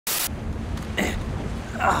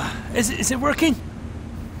Is it working?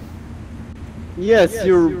 Yes,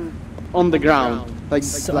 you're on the ground, like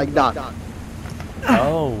that.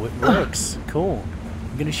 Oh, it works. Cool.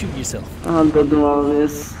 You're gonna shoot yourself. Oh, the drone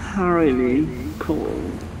is really cool.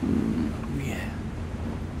 Yeah.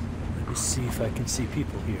 Let me see if I can see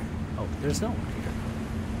people here. Oh, there's no one here.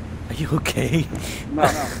 Are you okay? No,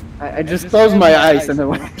 I just closed my eyes and I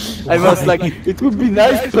was like, it would be a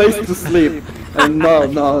nice place to sleep. And no.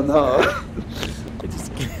 I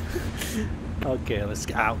just okay, let's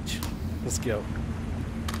go. Ouch. Let's go.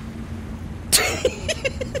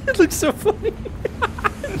 It looks so funny.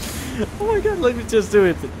 Oh my god, let me just do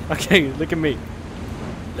it. Okay, look at me.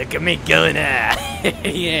 Look at me going out.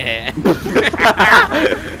 Yeah.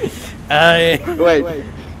 Wait.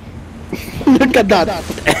 Look at that.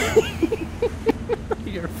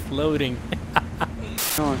 You're floating.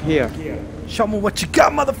 Oh, here. Show me what you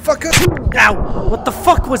got, motherfucker. Ow! What the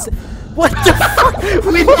fuck was it? What the fuck?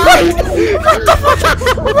 We died! What the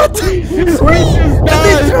fuck? What the? We just They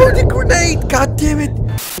died! threw the grenade! God damn it!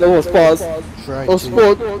 That was pause. Right, Oh,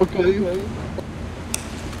 spot. Okay.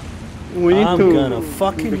 We need I'm to gonna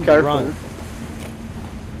fucking be careful. run.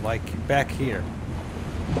 Like back here.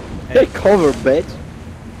 Take cover, bitch.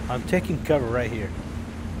 I'm taking cover right here.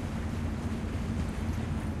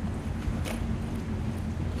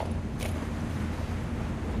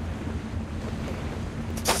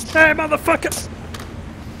 Hey, motherfucker!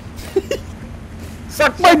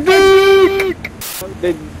 Suck my dick!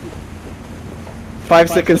 Then 5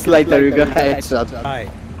 seconds later, you got headshot. Hi.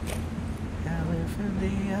 I live on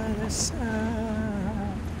the other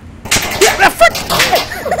side. Yeah, fuck!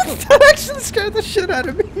 That actually scared the shit out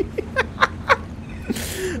of me.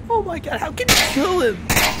 Oh my god, how can you kill him?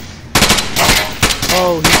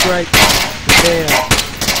 Oh, he's right there.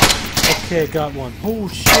 Okay, got one. Oh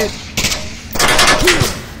shit.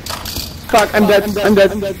 Fuck, I'm dead.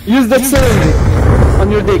 Use that cylinder on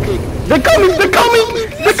your dick. They're coming!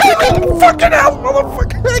 Fucking hell,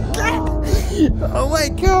 motherfucker! Oh my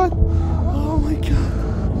god! Oh my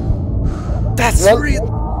god! That's real.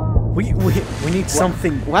 We need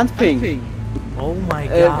something. One thing. Oh my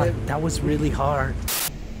god, that was really hard.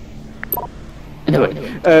 Anyway,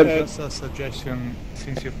 Just a suggestion,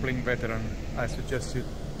 since you're playing veteran, I suggest you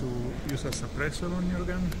to use a suppressor on your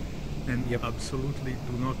gun. And absolutely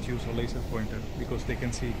do not use a laser pointer because they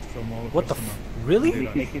can see it from all What the across the map. really?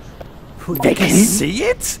 They They can see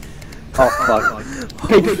it? oh fuck.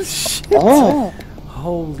 Holy shit! Oh,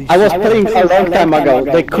 Holy I was shit! playing a long time ago.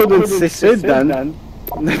 They couldn't see shit then.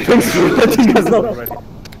 Thanks for letting us know. Already.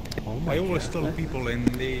 Oh my I always god. tell people and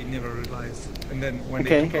they never realize. And then when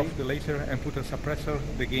Okay. they took off the laser and put a suppressor,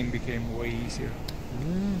 the game became way easier.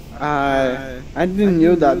 I didn't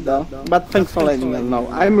knew that though. But thanks for letting us know.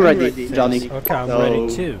 I'm ready, Johnny. Okay, I'm ready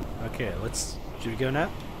too. Okay, let's. Should we go now?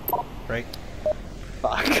 Right.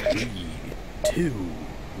 Fuck. 3, 2,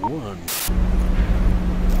 1.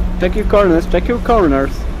 Check your corners.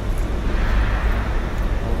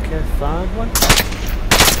 Okay, found one.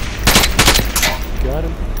 Got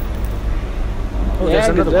him. Oh, there's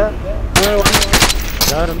another one.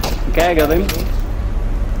 Got him. Okay, I got him.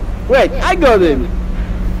 Wait, I got him.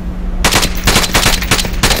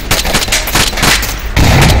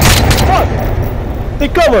 What?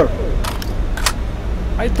 Take cover.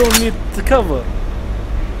 I don't need the cover.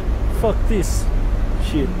 Fuck this.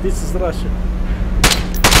 Shit, this is Russia.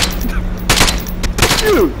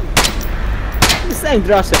 Dude. This ain't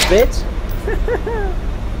Russia, bitch.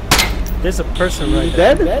 There's a person right You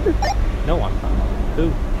there. dead? No, I'm not.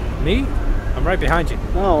 Who? Me? I'm right behind you.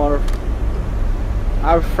 No,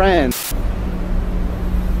 our friend.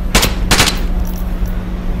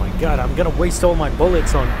 Oh my god, I'm gonna waste all my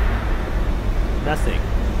bullets on nothing.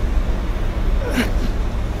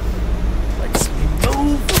 Let's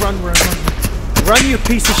move! Run! Run, you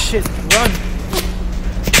piece of shit! Run!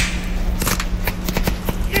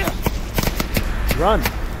 Run!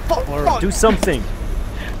 Or do something!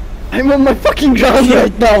 I'm on my fucking ground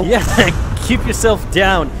right now. Yeah, keep yourself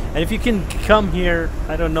down. And if you can come here,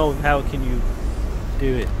 I don't know how can you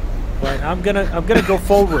do it. But I'm gonna go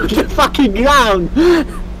forward. The fucking ground.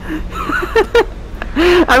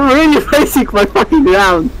 I'm really facing my fucking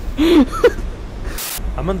ground.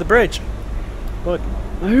 I'm on the bridge. Look.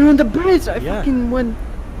 Are you on the bridge? I Yeah. fucking went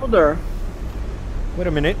further. Wait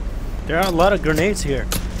a minute. There are a lot of grenades here.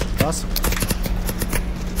 Awesome.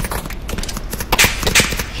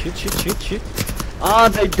 Shit. Ah,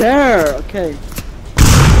 they're there. Okay.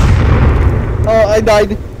 Oh, I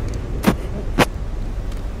died.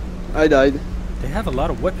 They have a lot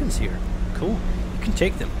of weapons here. Cool. You can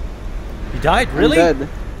take them. You died? Really? I'm dead.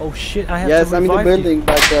 Oh shit, I have Yes, to I'm in the revive you. building,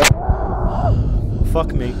 but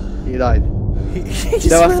fuck me. He died. He's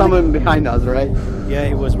There was really- someone behind us, right? Yeah,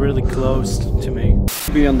 he was really close to me.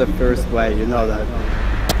 Be on the first way, you know that.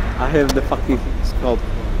 I have the fucking scope.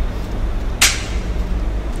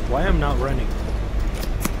 Why I'm not running?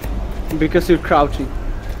 Because you're crouching.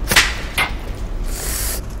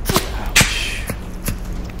 Ouch.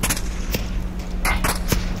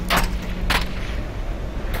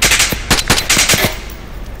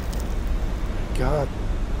 God.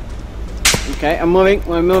 Okay, I'm moving.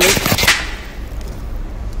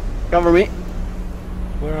 Cover me.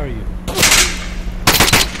 Where are you?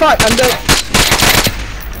 Fuck, I'm dead.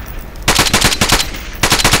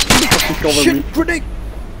 Fucking cover me. Shit, grenade!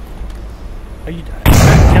 Are you?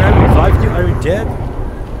 Can I revive you? Are you dead?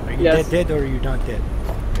 Are you Yes. dead or are you not dead?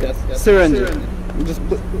 Yes. Surrender. Just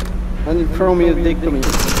put and throw me a dick to me.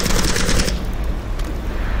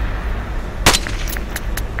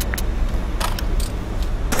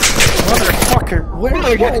 Motherfucker! Where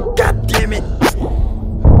are you? God damn it!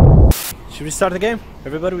 Should we start the game?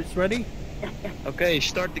 Everybody is ready? Okay,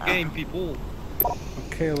 start the game, people.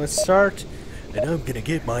 Okay, let's start. And I'm gonna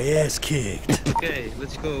get my ass kicked. Okay,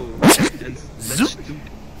 let's go. And let's do.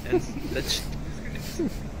 And let's.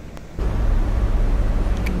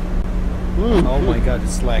 Oh my god,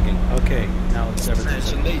 it's lagging. Okay, now it's everything.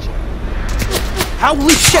 It's a laser.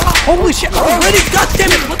 Holy shit! Holy shit! Already! God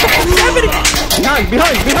damn it! What the fuck is happening?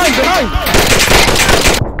 Behind!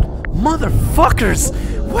 Motherfuckers!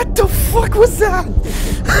 What the fuck was that?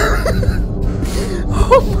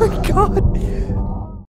 Oh my god!